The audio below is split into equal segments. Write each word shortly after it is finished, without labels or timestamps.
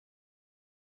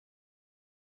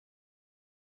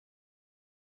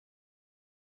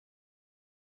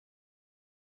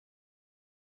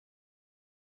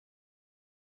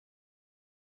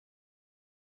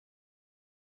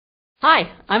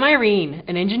Hi, I'm Irene,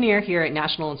 an engineer here at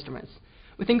National Instruments.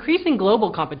 With increasing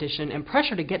global competition and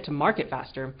pressure to get to market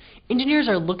faster, engineers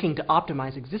are looking to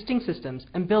optimize existing systems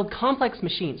and build complex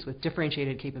machines with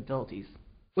differentiated capabilities.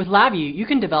 With LabVIEW, you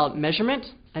can develop measurement,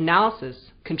 analysis,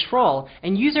 control,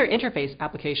 and user interface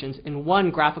applications in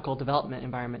one graphical development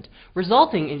environment,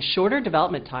 resulting in shorter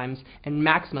development times and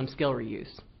maximum skill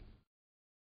reuse.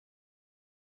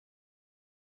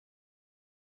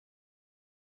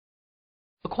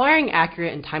 Acquiring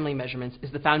accurate and timely measurements is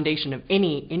the foundation of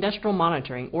any industrial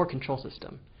monitoring or control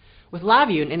system. With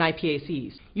LabVIEW and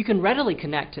NIPACs, you can readily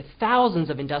connect to thousands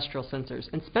of industrial sensors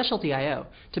and specialty I/O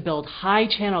to build high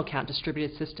channel count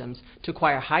distributed systems to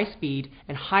acquire high speed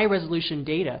and high resolution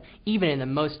data even in the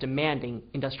most demanding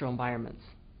industrial environments.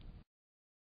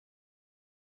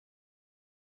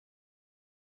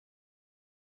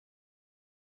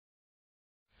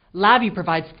 LabVIEW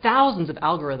provides thousands of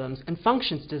algorithms and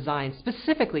functions designed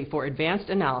specifically for advanced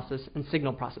analysis and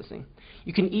signal processing.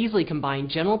 You can easily combine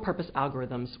general-purpose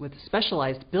algorithms with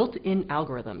specialized built-in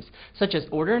algorithms such as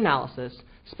order analysis,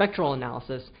 spectral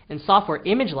analysis, and software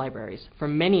image libraries for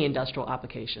many industrial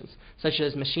applications such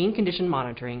as machine condition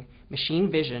monitoring,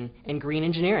 machine vision, and green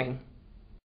engineering.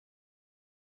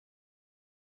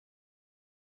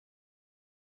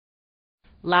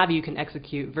 LabVIEW can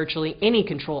execute virtually any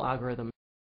control algorithm,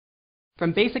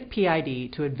 from basic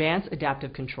PID to advanced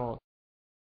adaptive control,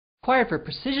 required for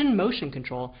precision motion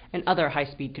control and other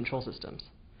high-speed control systems.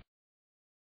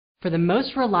 For the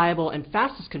most reliable and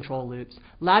fastest control loops,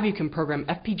 LabVIEW can program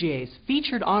FPGAs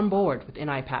featured on board with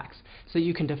NI packs, so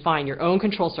you can define your own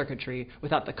control circuitry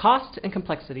without the cost and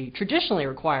complexity traditionally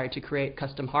required to create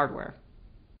custom hardware.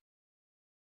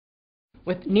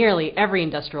 With nearly every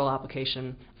industrial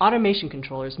application, automation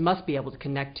controllers must be able to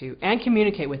connect to and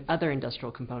communicate with other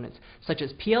industrial components, such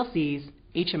as PLCs,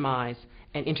 HMIs,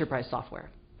 and enterprise software.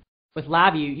 With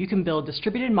LabVIEW, you can build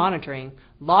distributed monitoring,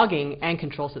 logging, and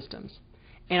control systems.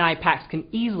 NI packs can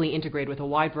easily integrate with a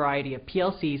wide variety of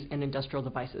PLCs and industrial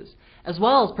devices, as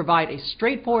well as provide a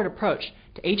straightforward approach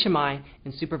to HMI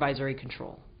and supervisory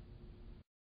control.